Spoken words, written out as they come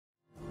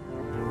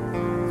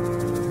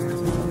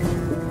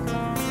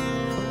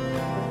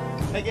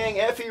Hey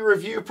gang, FE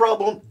review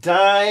problem,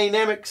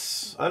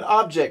 dynamics. An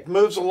object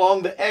moves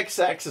along the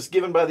x-axis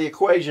given by the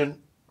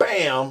equation,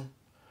 bam,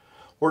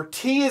 where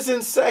t is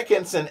in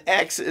seconds and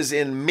x is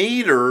in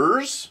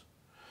meters.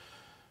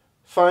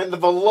 Find the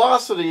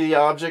velocity of the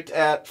object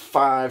at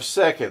 5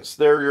 seconds.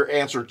 There are your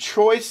answer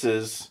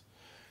choices.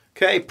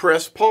 Okay,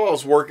 press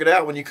pause, work it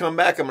out. When you come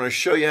back, I'm going to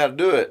show you how to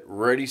do it.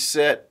 Ready,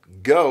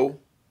 set, go.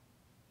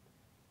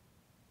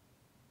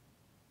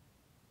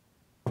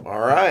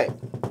 All right.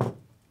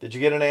 Did you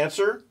get an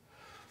answer?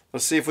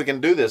 Let's see if we can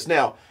do this.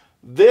 Now,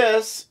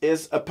 this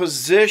is a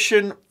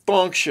position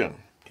function,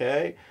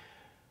 okay?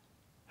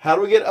 How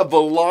do we get a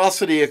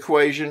velocity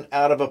equation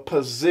out of a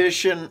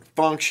position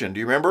function? Do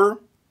you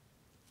remember?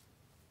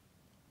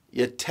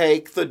 You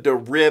take the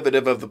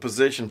derivative of the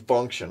position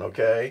function,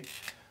 okay?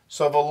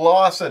 So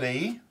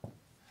velocity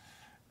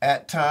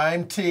at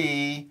time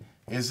t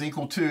is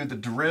equal to the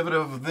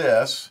derivative of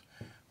this,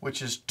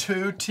 which is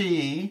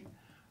 2t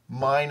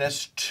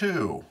minus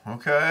 2,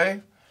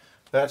 okay?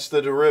 That's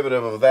the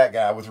derivative of that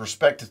guy with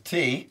respect to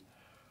t.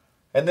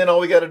 And then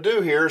all we got to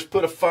do here is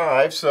put a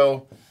 5,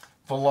 so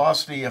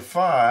velocity of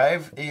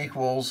 5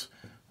 equals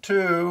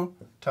 2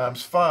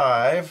 times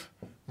 5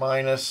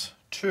 minus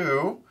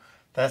 2.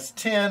 That's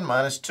 10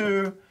 minus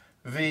 2.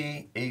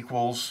 V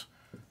equals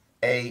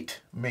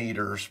 8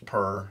 meters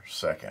per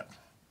second.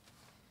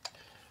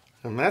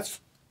 And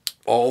that's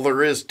all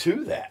there is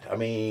to that. I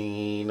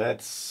mean,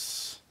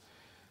 that's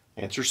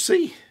answer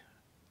C.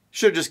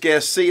 Should have just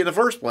guessed C in the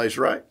first place,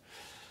 right?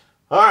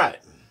 All right.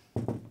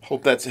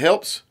 Hope that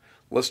helps.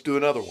 Let's do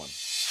another one.